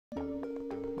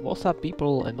What's up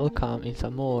people and welcome in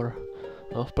some more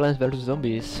of Plants vs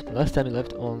Zombies. Last time we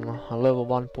left on level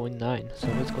 1.9, so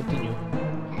let's continue.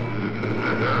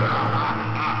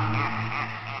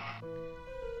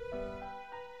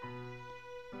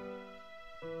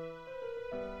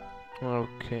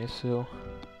 Okay, so...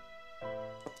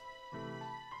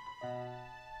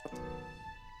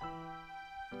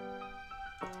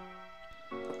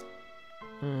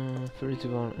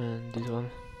 31 and this one.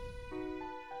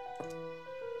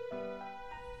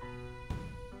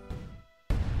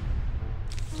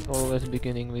 Always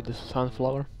beginning with the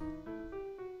sunflower.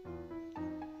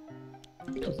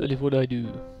 So that is what I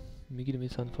do. Begin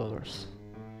with sunflowers.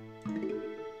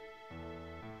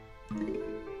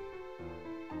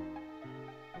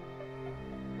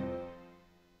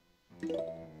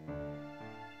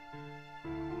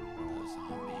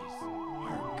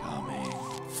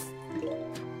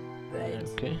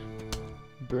 Okay.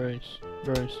 Burns.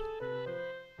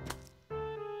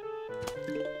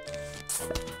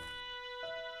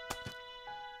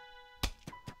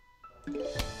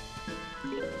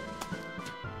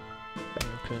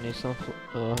 Okay, need some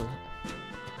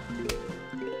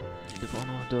need one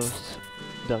of those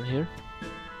down here.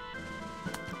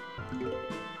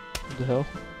 What the hell?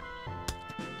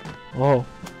 Oh!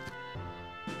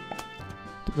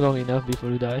 Took long enough before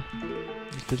you die,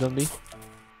 Mr. Zombie.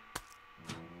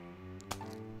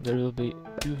 There will be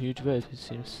 2 huge waves, it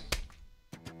seems.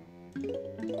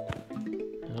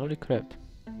 Holy crap.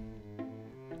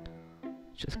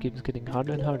 Just keeps getting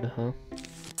harder and harder, huh?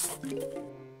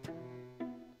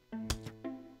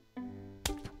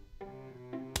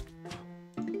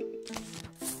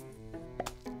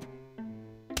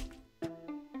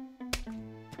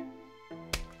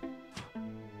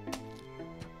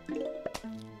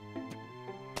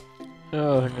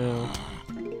 Oh no.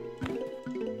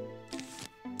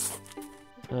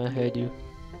 I hate you.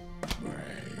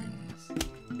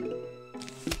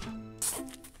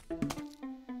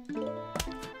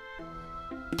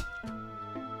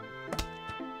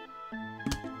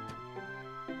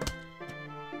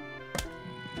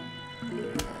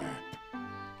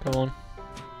 Come on.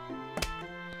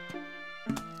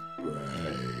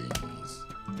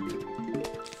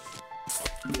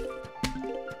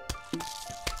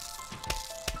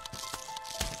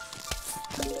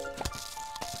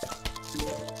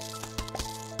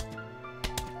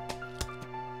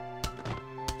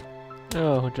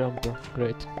 Oh, jumper,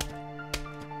 great.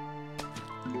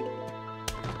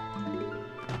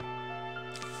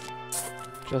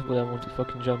 Just what I wanted,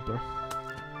 fucking jumper.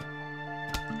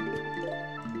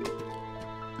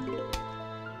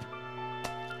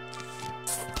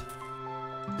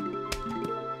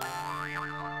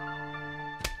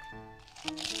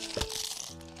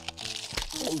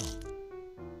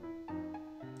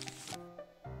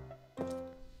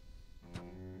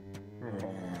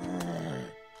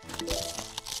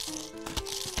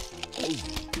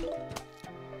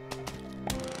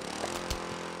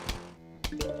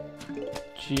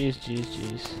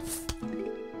 Jeez.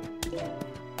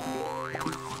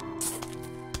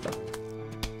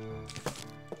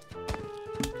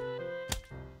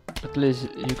 At least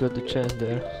you got the chance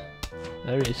there.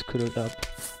 I really screwed up.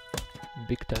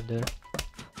 Big time there.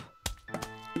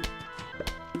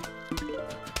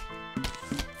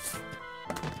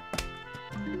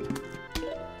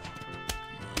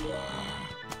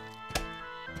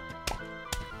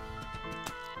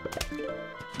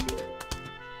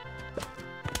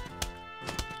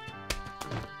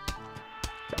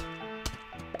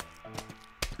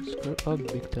 Screw up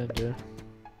big time there.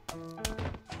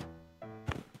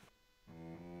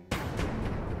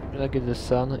 Will I get the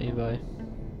sun if I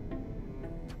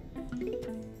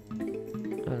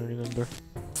don't remember.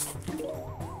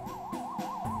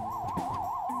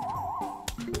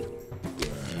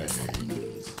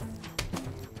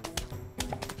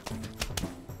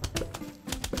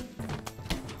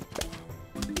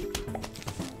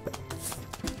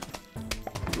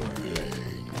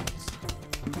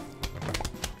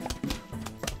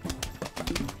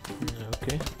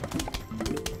 Okay.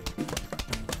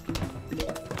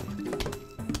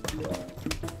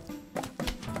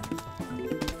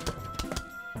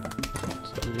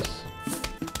 Let's do this.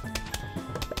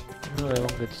 No, I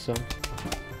won't get some.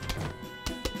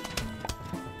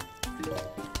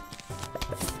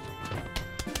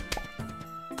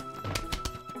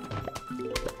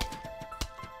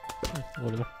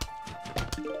 Whatever.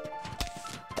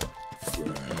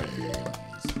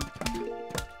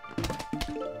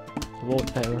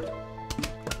 Whatever.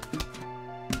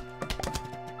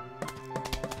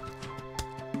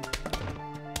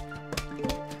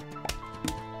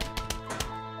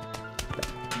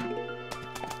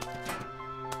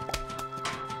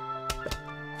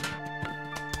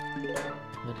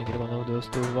 those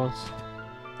two at once.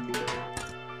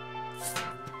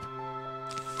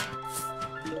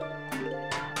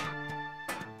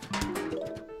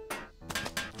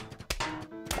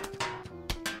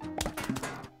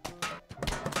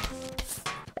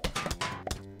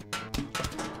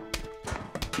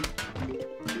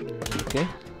 Okay.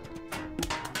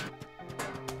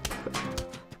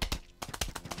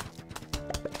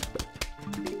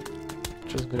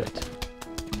 Which was great.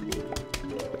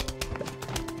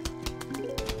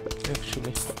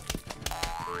 Actually.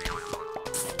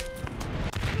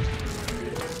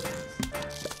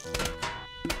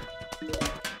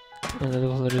 And that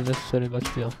was really necessary, but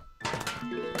still.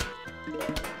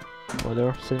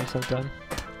 Whatever, saving some time.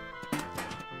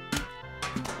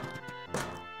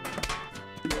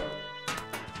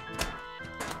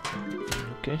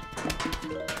 Okay.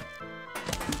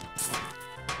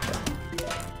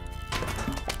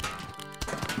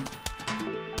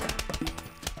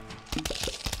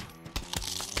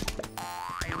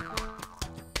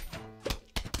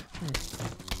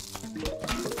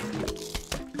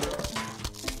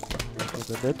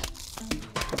 Look at that.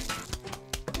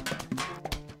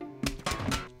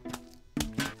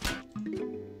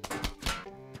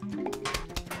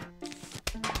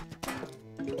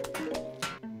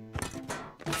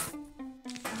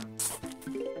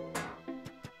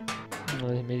 Oh,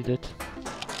 he made it.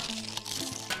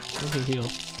 Nothing heal.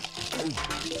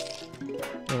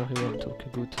 Oh, he won't. Okay,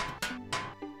 good.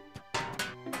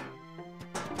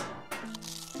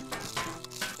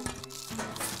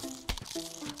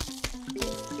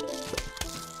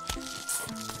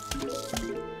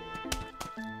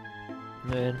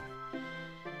 Man.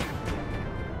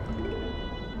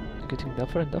 Getting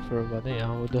tougher and tougher, but yeah,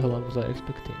 what the hell was I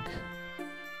expecting?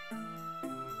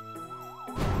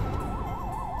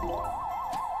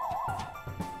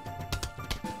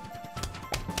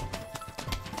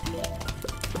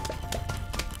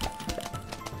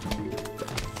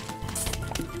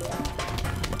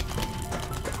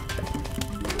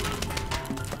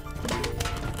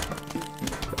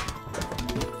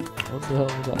 What the hell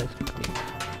was I expecting?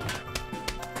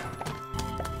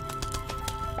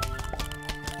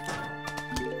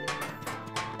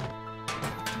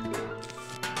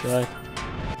 Right.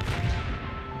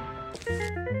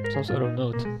 Some sort of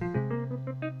note.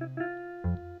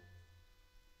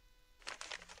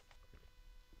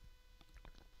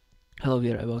 Hello,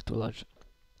 we are about to launch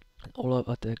an all-out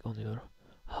attack on your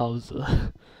house.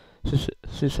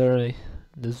 Sincerely,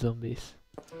 the zombies.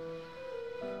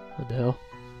 What the hell?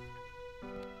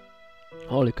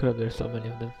 Holy crap, there's so many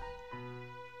of them.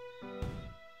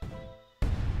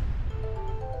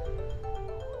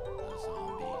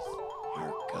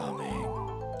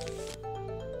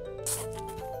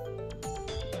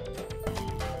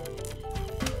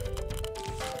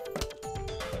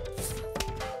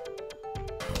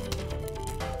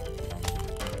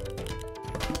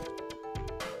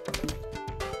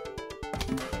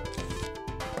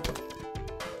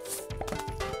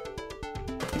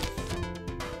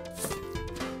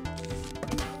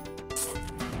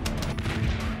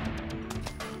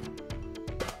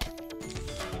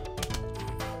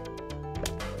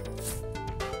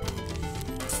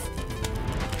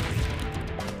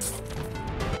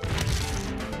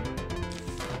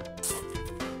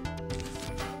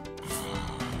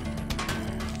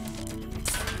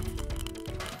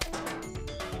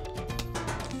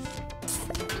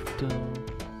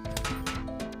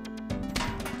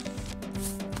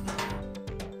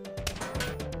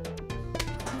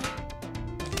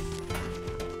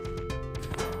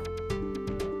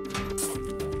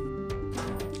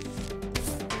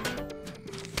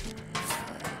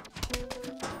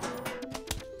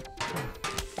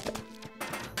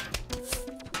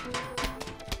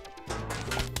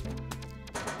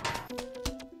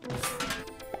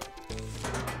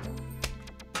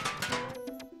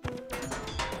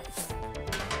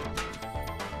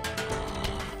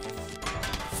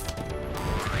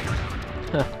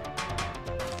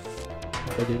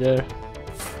 Already there.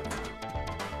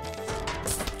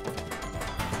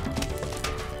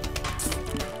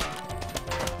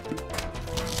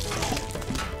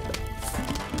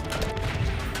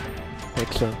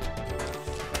 Excellent.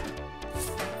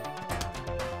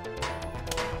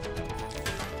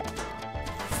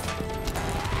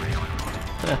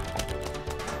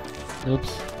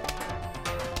 Oops.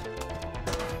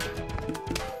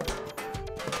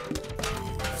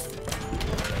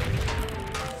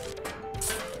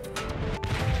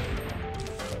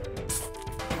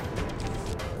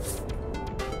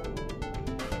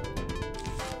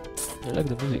 I like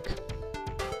the music.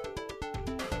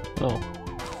 Oh,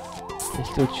 he's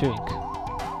still chewing.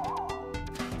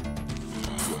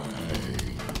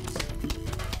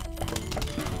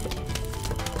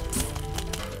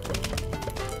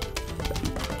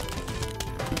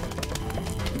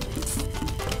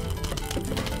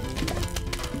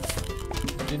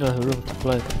 didn't have room to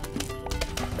plant.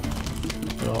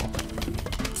 No.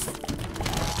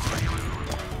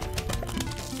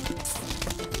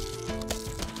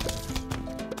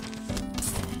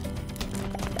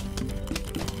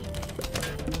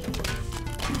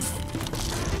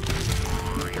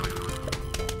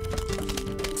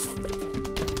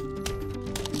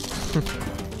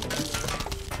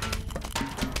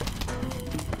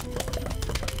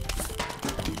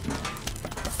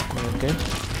 Okay.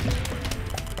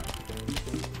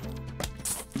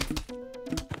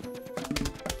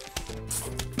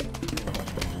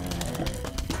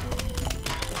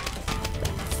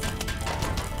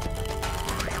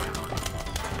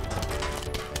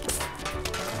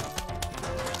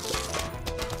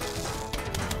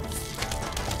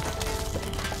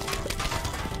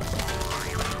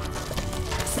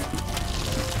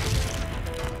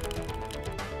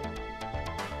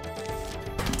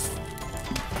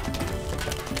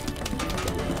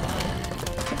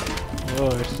 Oh,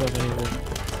 there's so many of them.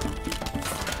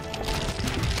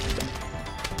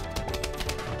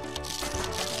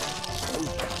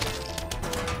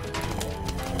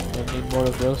 I need more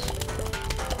of those.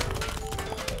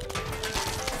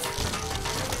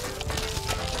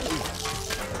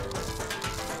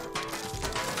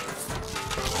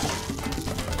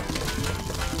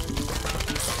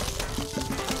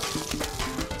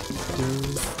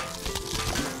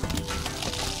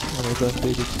 Oh my god,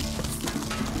 beat it.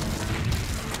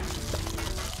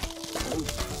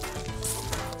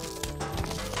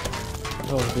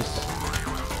 Oh, this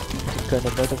is kind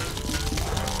of better.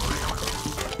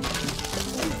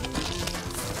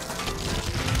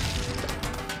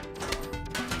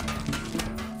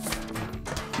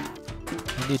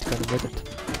 Indeed, kind of better.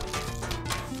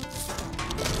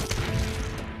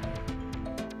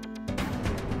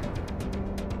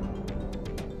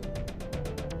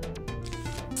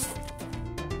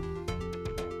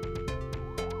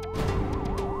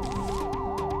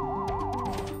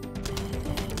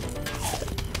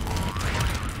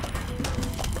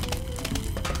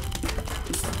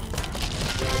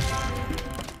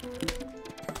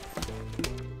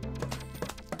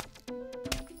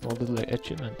 All the like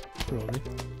achievement, probably.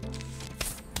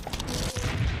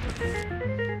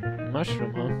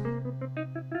 Mushroom, huh?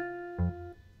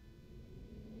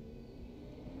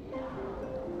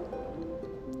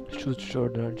 Shoot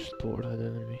short range sport had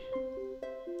enemy.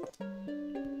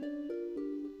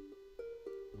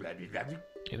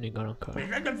 Evening Arrancar.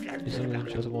 This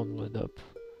only just one lit up.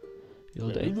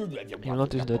 You'll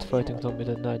notice that fighting zombies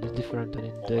at night is different than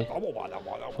in the day.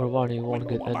 For one, you won't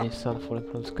get any sun falling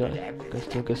from the sky. You can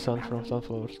still get sun from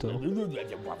sunflowers too.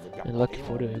 And lucky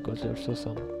for you, because there's also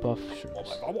some buff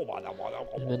shrooms.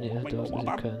 As many of those as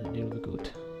you can, and you'll be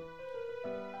good.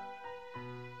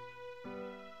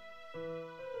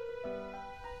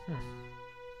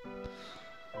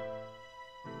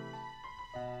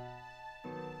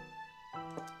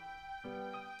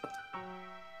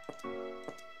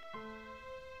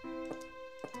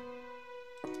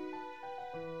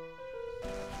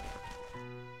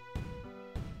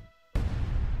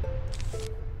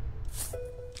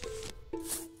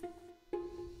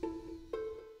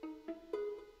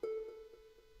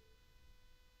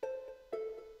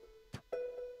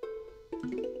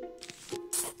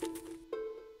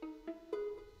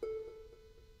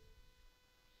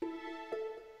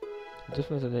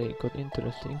 Definitely got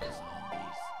interesting.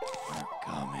 Are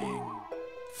coming.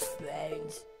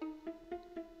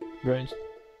 Brains.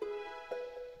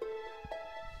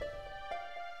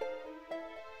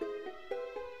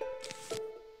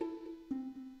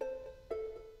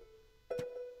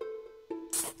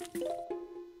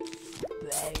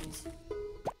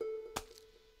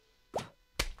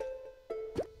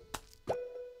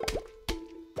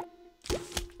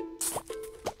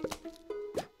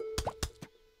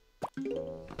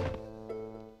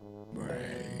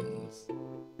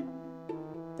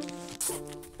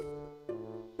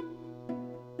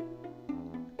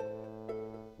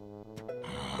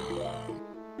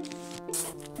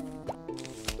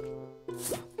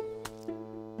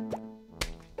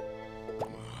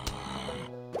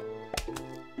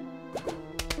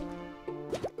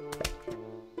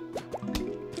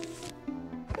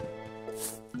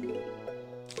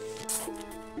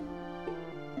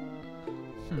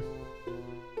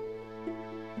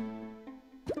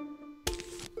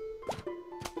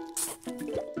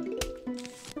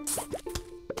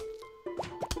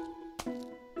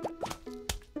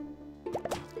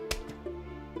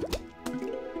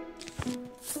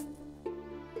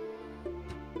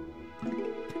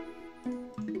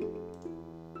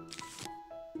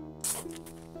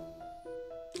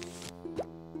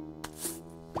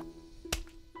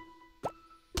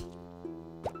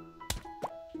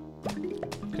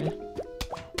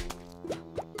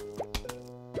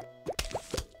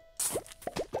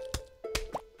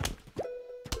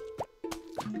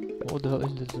 What the hell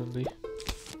is that zombie?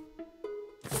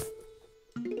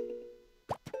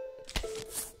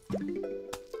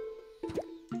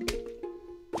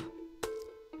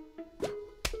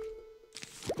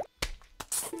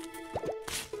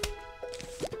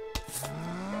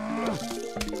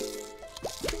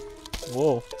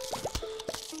 Whoa.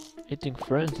 Eating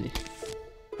frenzy.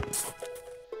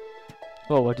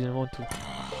 Oh, I didn't want to.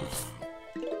 Shit.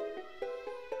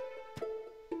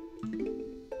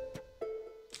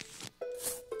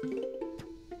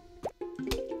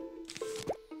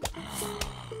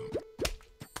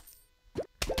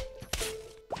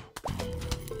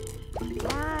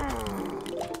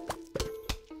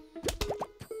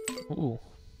 Ooh.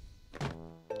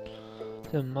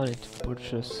 Have money to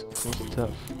purchase cool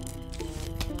stuff.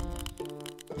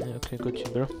 Yeah, okay, got you,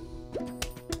 bro.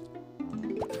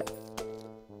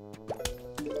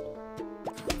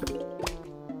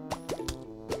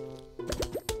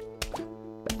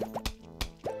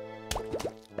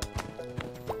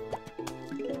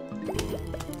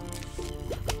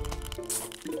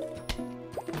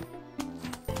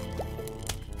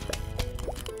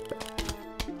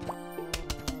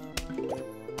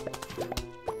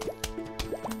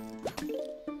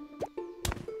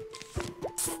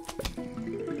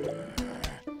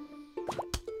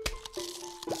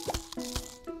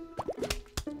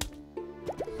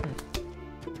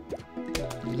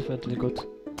 Definitely got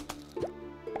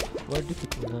quite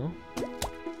difficult now.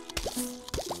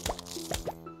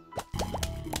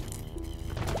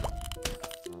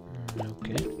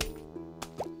 Okay.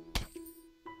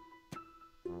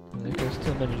 I can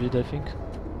still manage it, I think.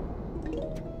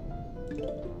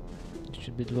 It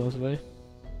should be the last way.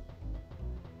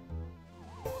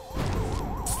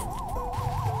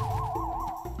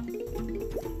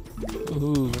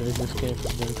 Ooh, I just came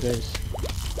from there, guys.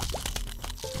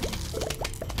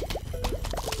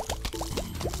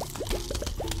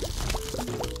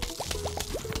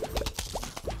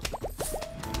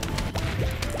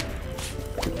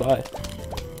 Goodbye,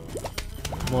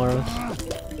 morons.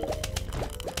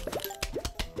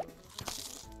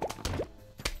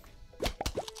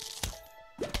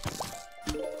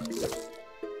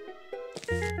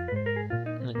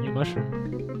 A new mushroom.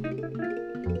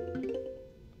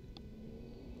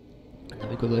 Now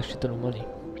we got a shit ton of money.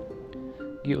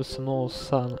 Give a small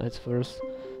sun at first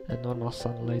and normal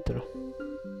sun later.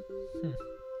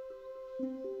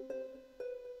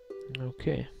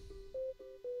 Okay.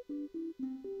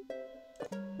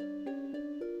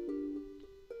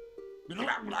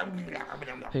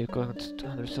 Hey, you got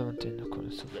 217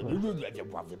 coins so far.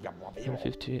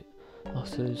 150. I'll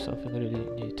sell you something really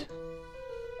neat.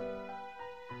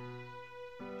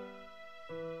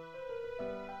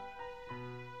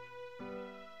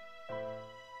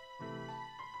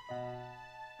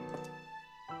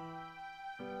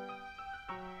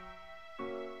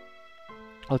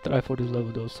 I'll try for this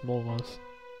level those small ones.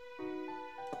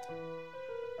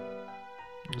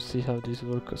 We'll see how this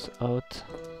works out.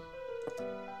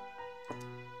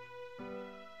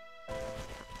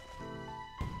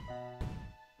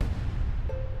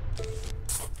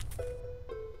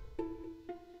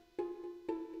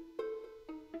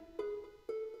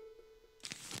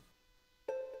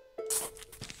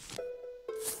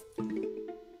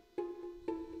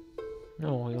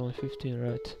 No, only 15,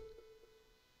 right?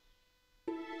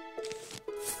 The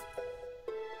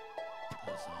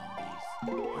zombies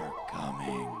are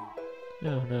coming.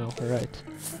 No, right.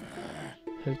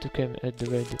 Have to come at the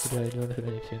way that I don't have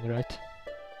anything, right?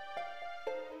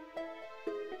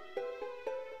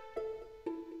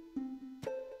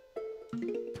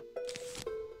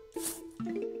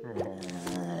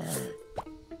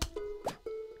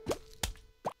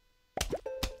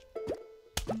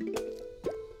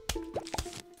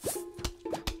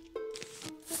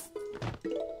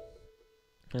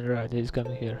 And right, he's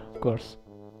coming here, of course.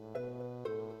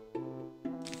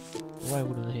 Why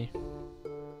wouldn't he?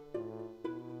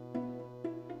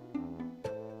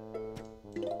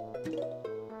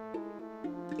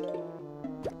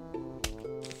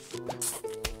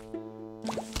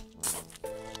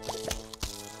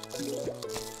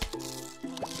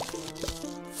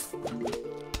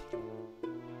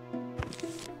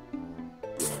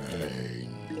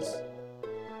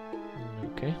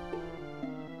 Okay.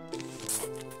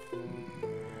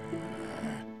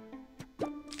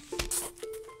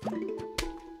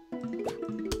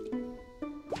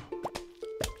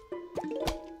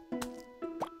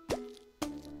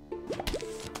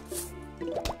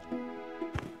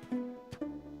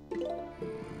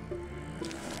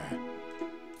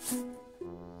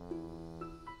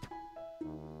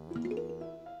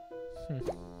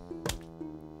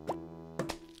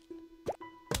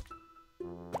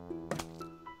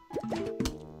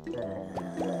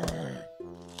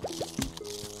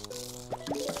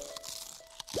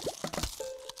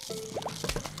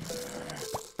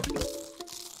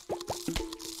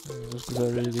 Those guys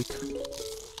are really weak.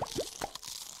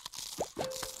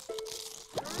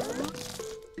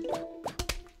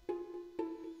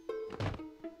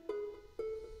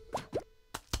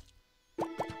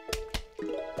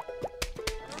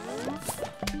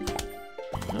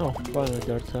 Oh, finally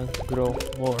they're trying to grow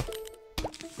more.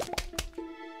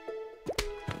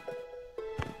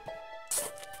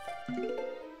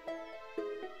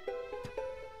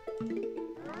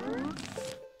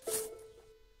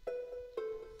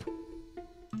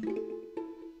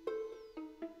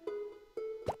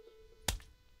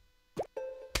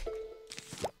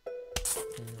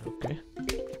 Okay.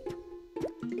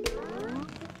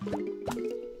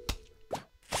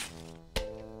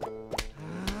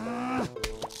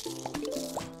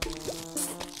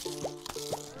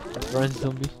 Run,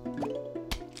 zombie.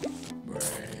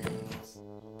 Brains.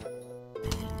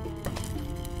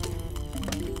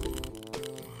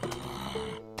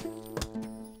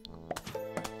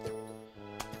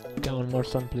 Come on, more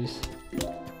sun, please.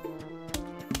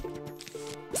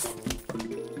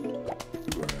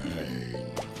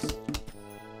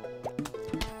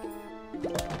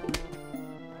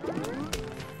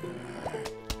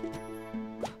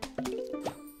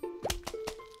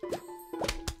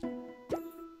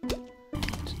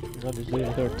 That is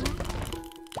really hurt.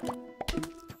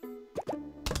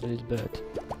 That is bad.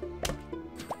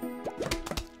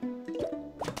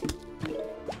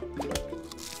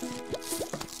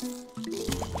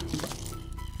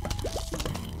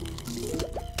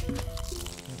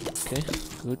 Okay,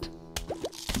 good.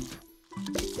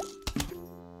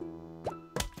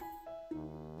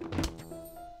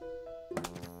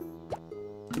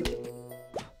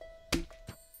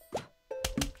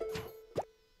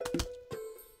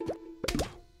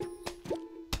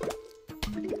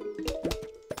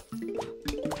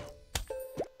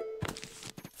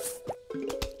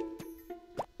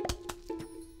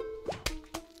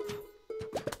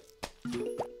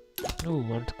 Oh,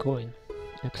 one coin.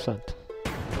 Excellent.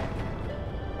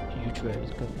 Huge wave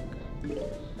is coming.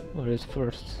 Or is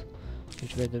first.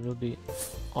 Huge wave there will be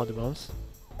other ones.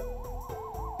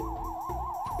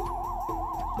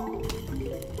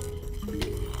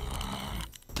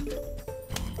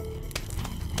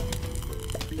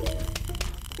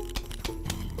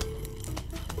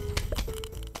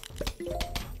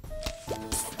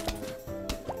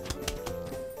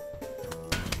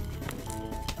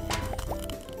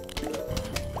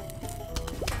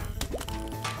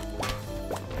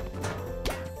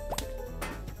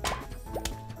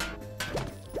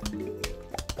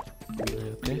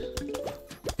 Okay.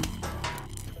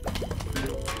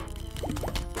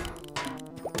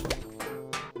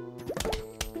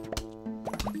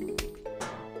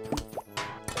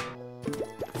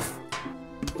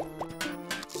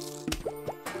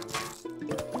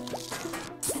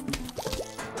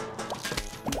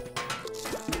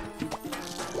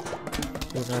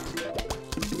 Or not.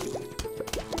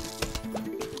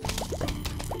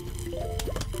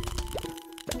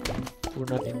 Or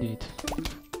not indeed.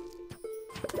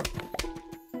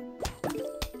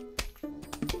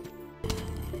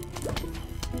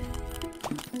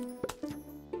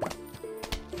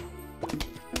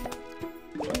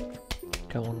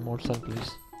 Come on, more sun,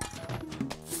 please.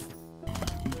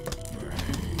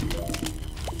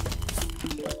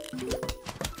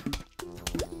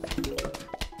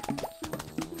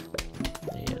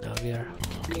 Yeah, now we are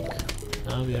talking.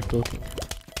 Now we are talking.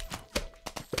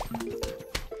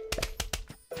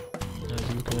 Now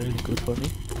it's looking really good for me.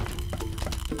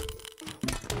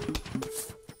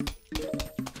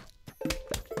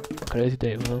 Crazy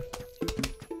day, huh?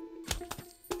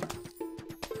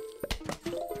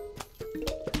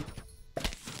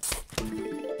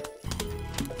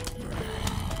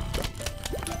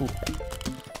 Ooh,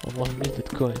 almost missed that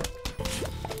coin.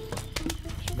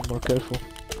 Should be more careful.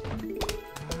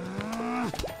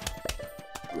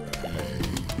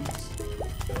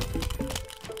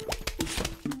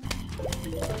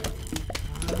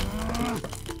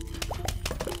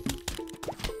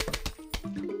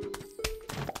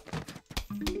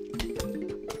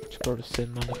 Should probably save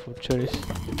money for cherries.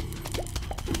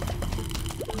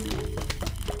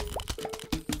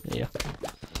 Yeah.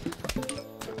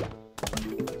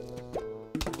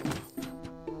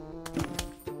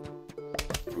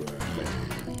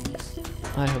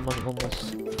 I have money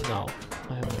almost now.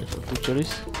 I have money for 2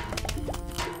 cherries.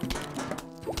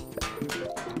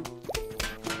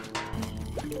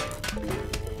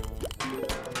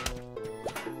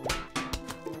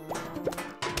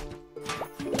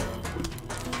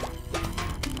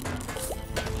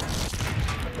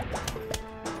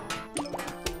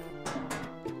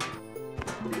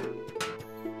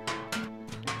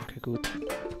 Okay, good.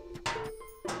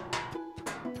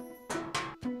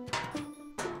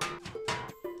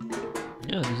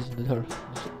 Yeah, this is the door.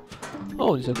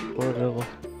 Oh, it's a core level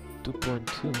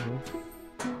 2.2.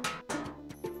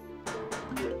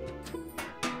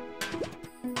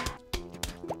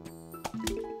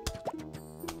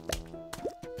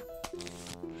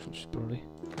 Should probably.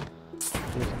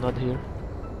 There's not here.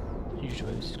 Huge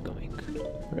wave is coming.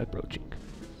 We're approaching.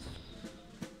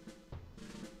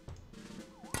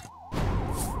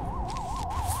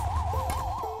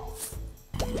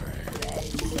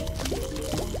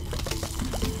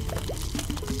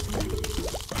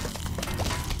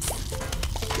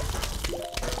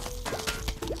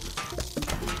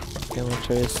 Camera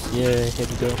trace, yeah, here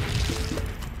we go.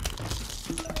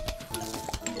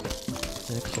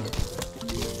 Excellent.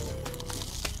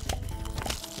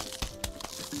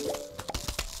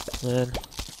 Man,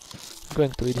 I'm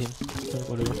going to eat him,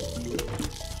 whatever.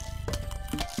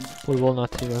 Full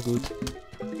walnut here are good.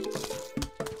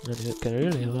 And it can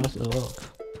really last long.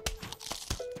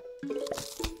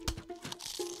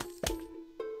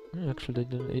 Actually,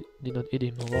 they did not eat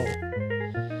him, wow.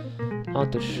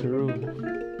 Not the shroom.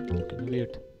 Looking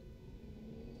weird.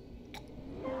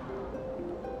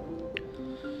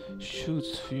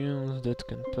 Shoots fumes that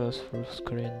can pass through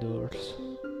screen doors.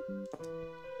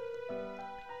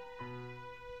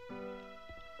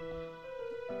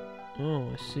 Oh,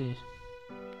 I see.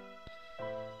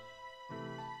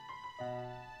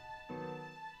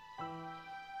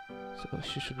 So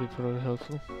she should be probably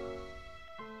helpful.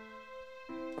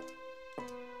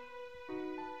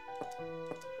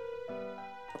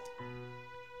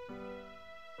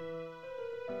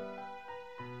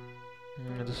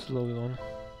 The slow one.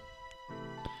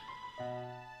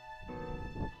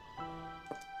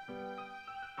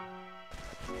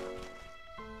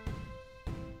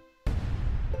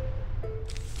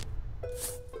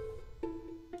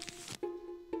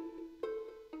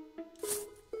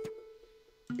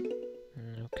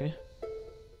 Okay.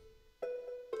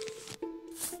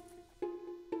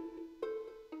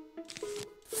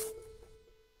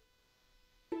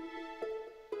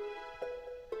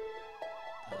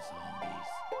 The zombies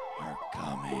are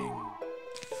coming.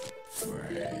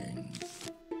 Brains.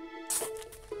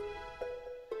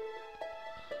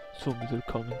 Zombies are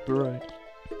coming, bright.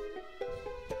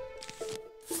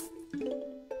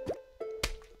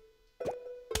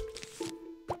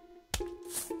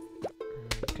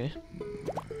 Okay.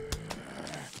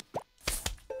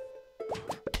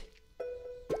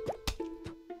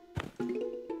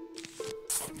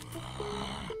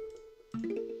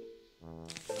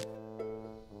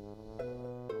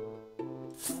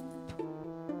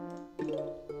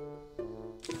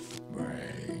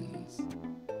 Brains.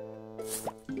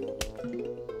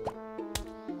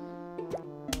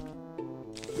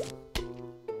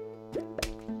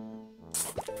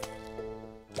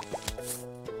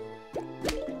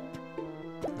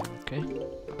 Okay.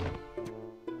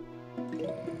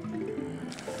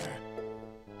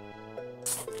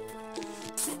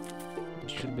 It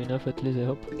should be enough at least, I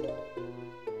hope.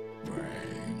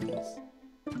 Brains.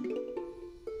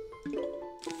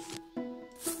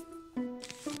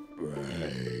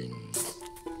 Brains.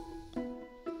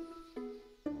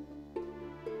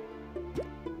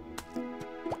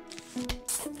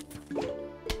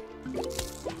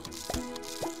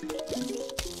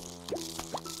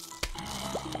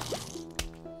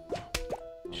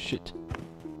 Shit.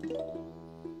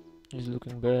 He's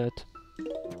looking bad.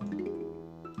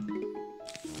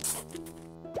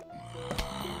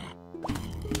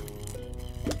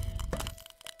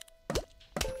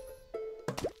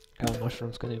 How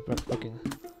mushrooms can you fucking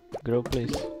grow,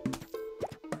 please?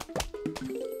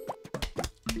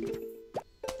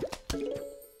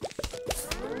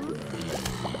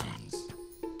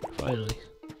 Finally,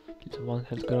 keeps one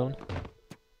health grown.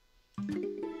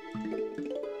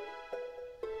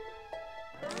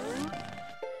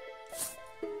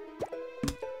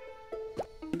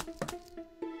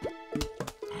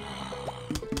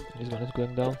 This one is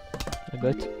going down, I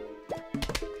bet.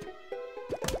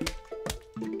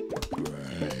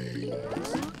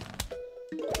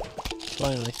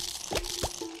 Finally.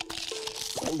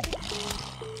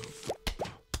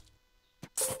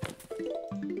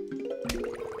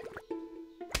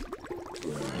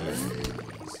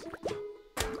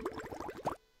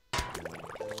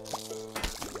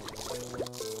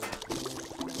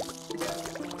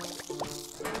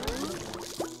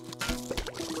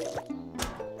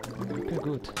 Okay,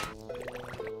 good.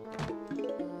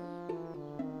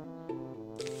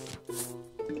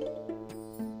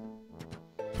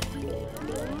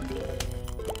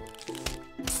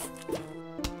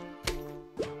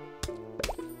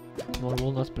 More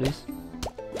walnuts, please.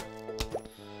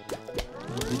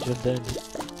 Be just dandy.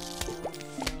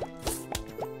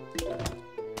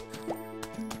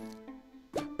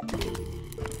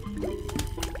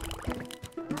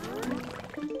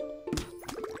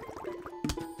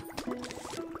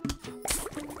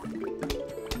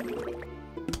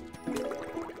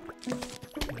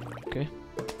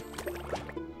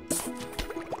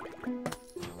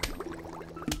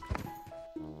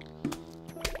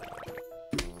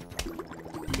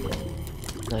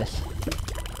 Nice.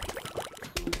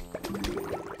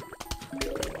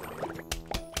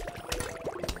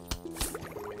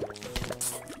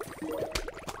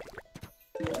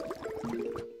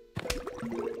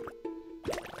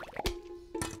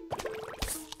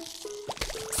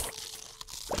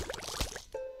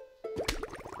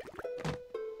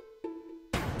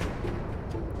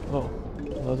 Oh,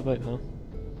 that was a bait, huh?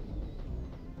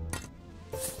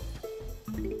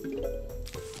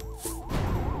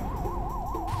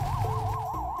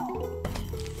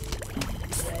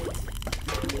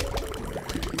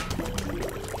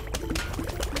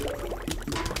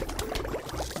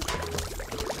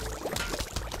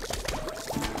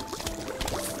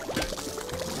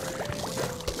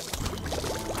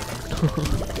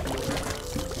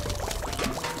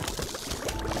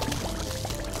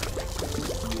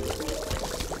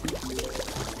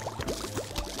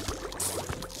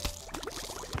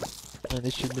 And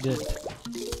this should be that.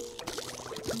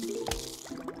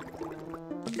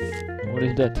 What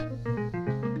is that?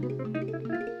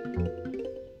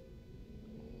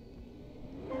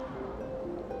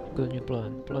 Got a new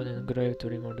plan. Plan in the grave to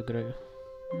remove the grave.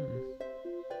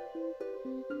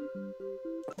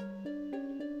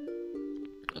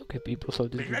 Okay, people, so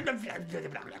this is...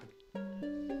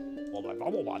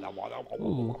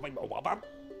 Ooh.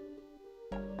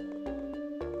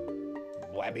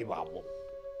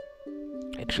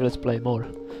 Actually, let's play more.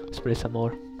 Let's play some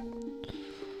more.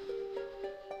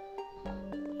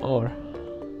 Or...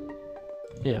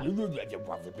 yeah.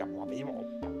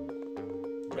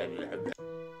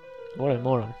 What a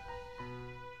moron.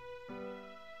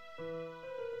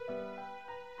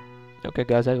 Okay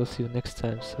guys, I will see you next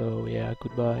time, so yeah,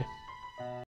 goodbye.